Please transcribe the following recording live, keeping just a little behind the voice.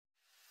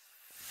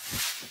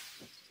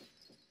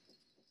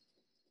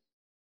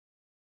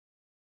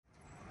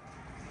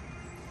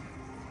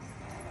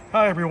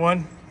Hi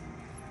everyone,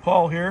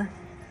 Paul here.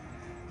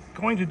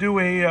 Going to do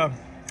a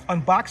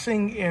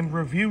unboxing and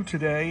review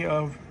today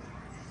of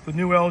the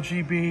new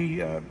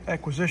LGB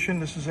acquisition.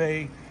 This is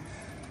a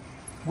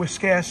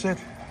Wiscasset,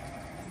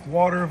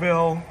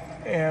 Waterville,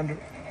 and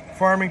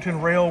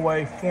Farmington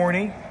Railway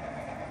Forney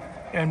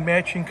and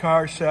matching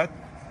car set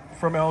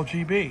from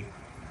LGB.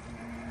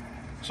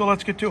 So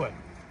let's get to it.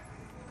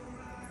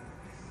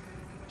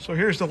 So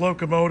here's the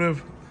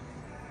locomotive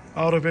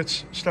out of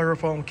its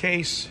styrofoam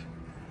case.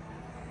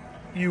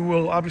 You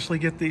will obviously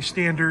get the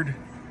standard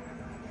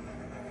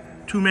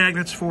 2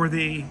 magnets for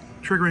the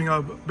triggering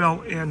of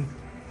belt and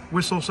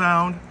whistle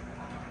sound,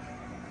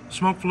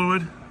 smoke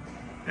fluid,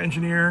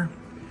 engineer,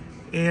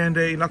 and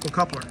a knuckle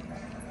coupler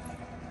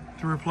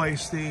to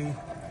replace the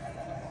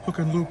hook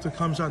and loop that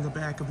comes on the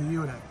back of the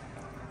unit.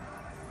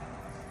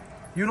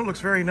 Unit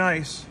looks very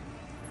nice.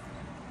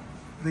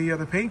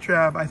 The paint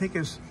job I think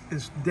is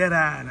dead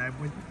on.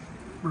 I've been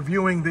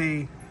reviewing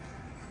the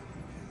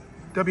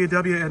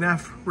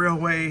WWNF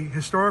Railway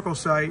historical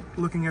site,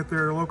 looking at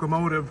their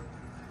locomotive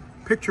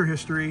picture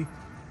history.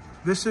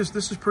 This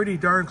is pretty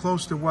darn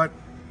close to what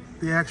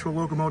the actual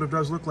locomotive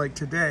does look like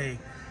today.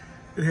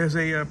 It has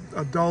a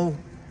dull,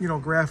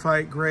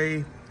 graphite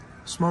gray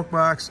smoke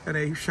box and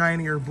a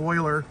shinier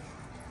boiler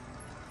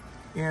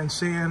and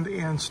sand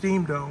and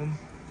steam dome.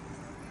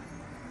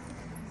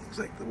 Looks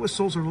like the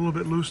whistles are a little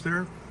bit loose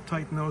there.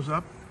 Tighten those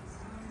up.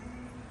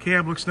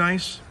 Cab looks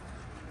nice.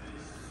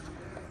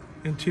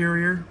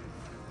 Interior.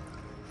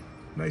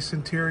 Nice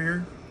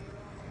interior.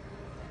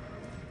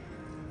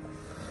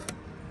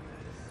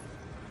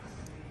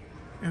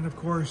 And of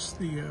course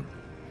the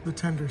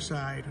tender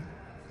side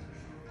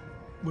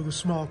with a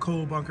small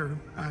coal bunker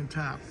on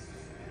top.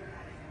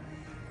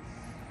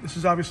 This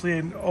is obviously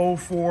an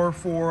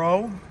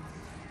 0440.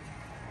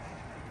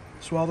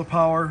 So all the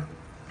power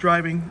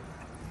driving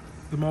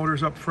the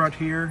motors up front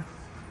here.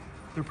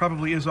 There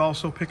probably is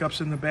also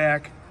pickups in the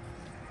back.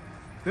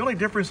 The only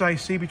difference I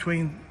see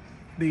between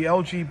the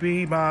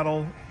LGB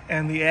model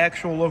and the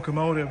actual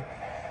locomotive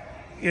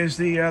is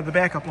the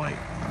backup light.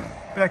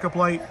 Backup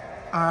light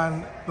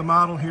on the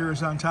model here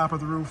is on top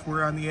of the roof,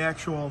 where on the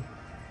actual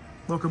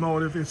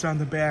locomotive it's on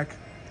the back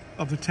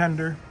of the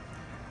tender.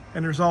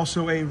 And there's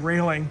also a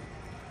railing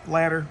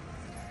ladder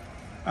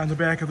on the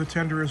back of the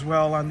tender as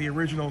well on the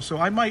original. So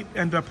I might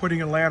end up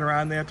putting a ladder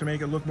on that to make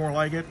it look more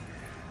like it.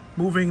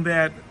 Moving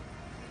that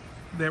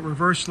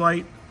reverse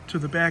light to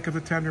the back of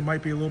the tender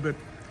might be a little bit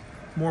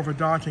more of a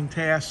daunting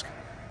task.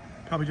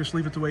 Probably just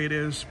leave it the way it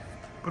is.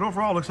 But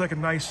overall, it looks like a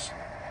nice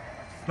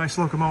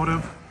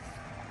locomotive.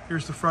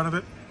 Here's the front of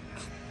it.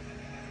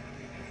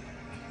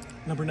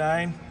 Number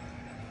 9.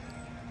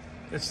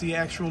 That's the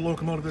actual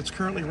locomotive that's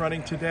currently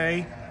running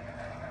today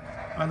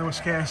on the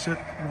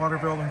Wiscasset,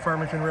 Waterville, and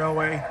Farmington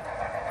Railway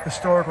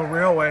Historical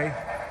Railway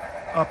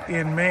up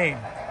in Maine.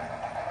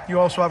 You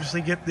also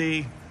obviously get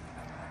the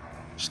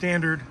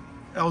standard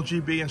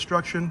LGB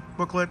instruction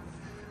booklet,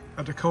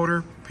 a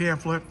decoder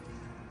pamphlet,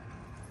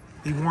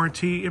 the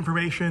warranty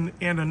information,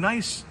 and a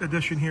nice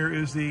addition here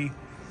is the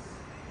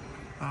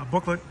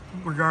booklet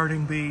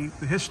regarding the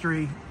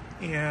history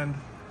and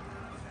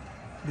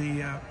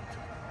the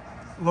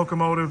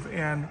locomotive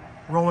and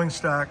rolling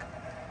stock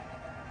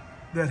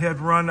that had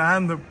run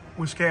on the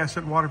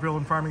Wiscasset, Waterville,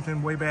 and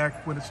Farmington way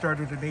back when it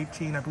started in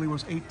I believe it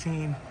was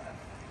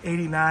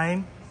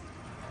 1889,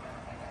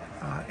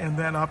 and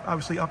then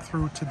obviously up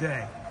through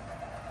today.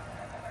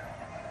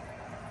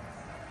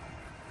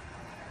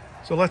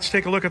 So let's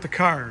take a look at the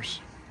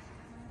cars.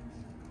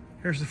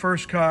 Here's the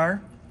first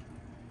car,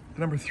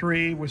 number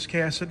 3,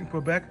 Wiscasset in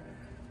Quebec,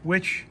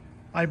 which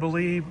I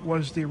believe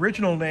was the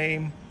original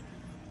name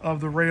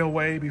of the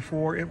railway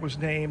before it was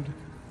named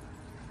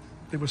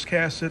the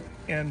Wiscasset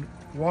and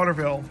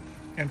Waterville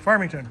and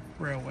Farmington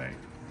Railway.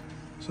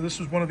 So this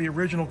was one of the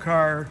original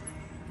car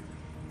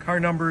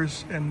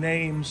numbers and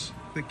names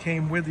that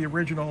came with the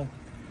original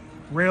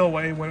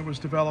railway when it was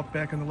developed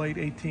back in the late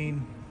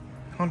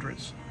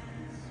 1800s.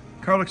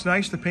 Car looks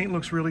nice. The paint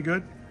looks really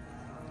good.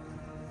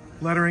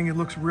 Lettering, it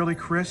looks really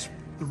crisp.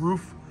 The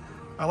roof,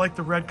 I like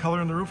the red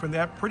color in the roof, and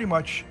that pretty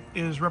much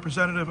is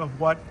representative of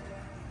what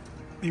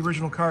the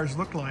original cars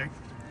looked like.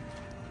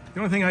 The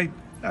only thing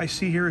I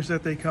see here is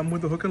that they come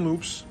with the hook and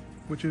loops,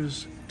 which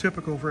is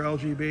typical for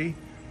LGB.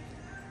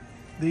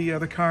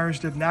 The cars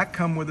did not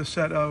come with a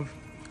set of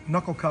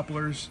knuckle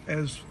couplers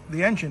as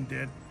the engine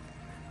did,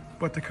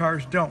 but the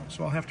cars don't.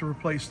 So I'll have to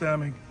replace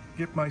them and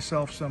get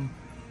myself some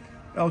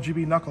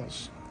LGB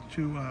knuckles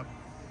to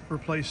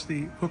replace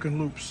the hook and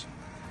loops.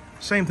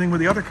 Same thing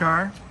with the other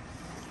car.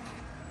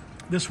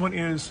 This one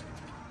is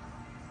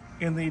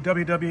in the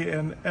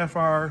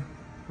WWNFR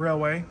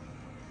Railway,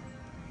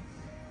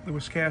 the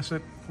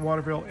Wiscasset,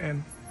 Waterville,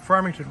 and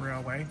Farmington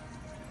Railway,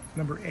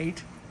 number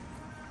 8.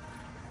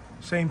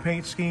 Same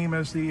paint scheme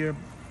as the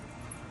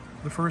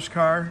first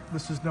car.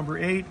 This is number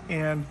 8,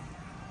 and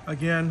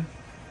again,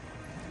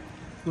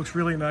 looks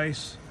really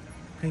nice.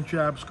 Paint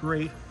job's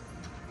great.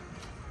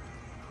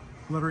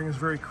 Lettering is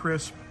very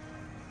crisp.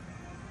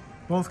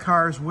 Both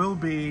cars will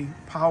be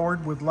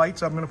powered with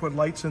lights. I'm going to put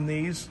lights in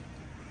these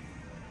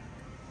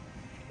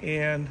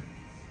and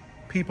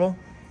people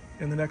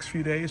in the next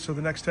few days. So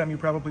the next time you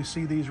probably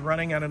see these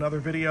running on another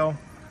video,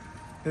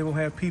 they will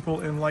have people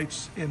and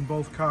lights in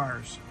both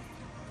cars.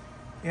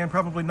 And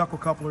probably knuckle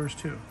couplers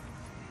too.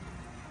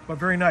 But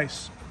very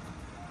nice.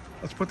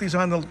 Let's put these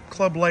on the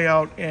club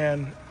layout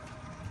and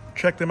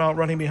check them out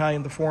running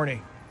behind the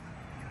Forney.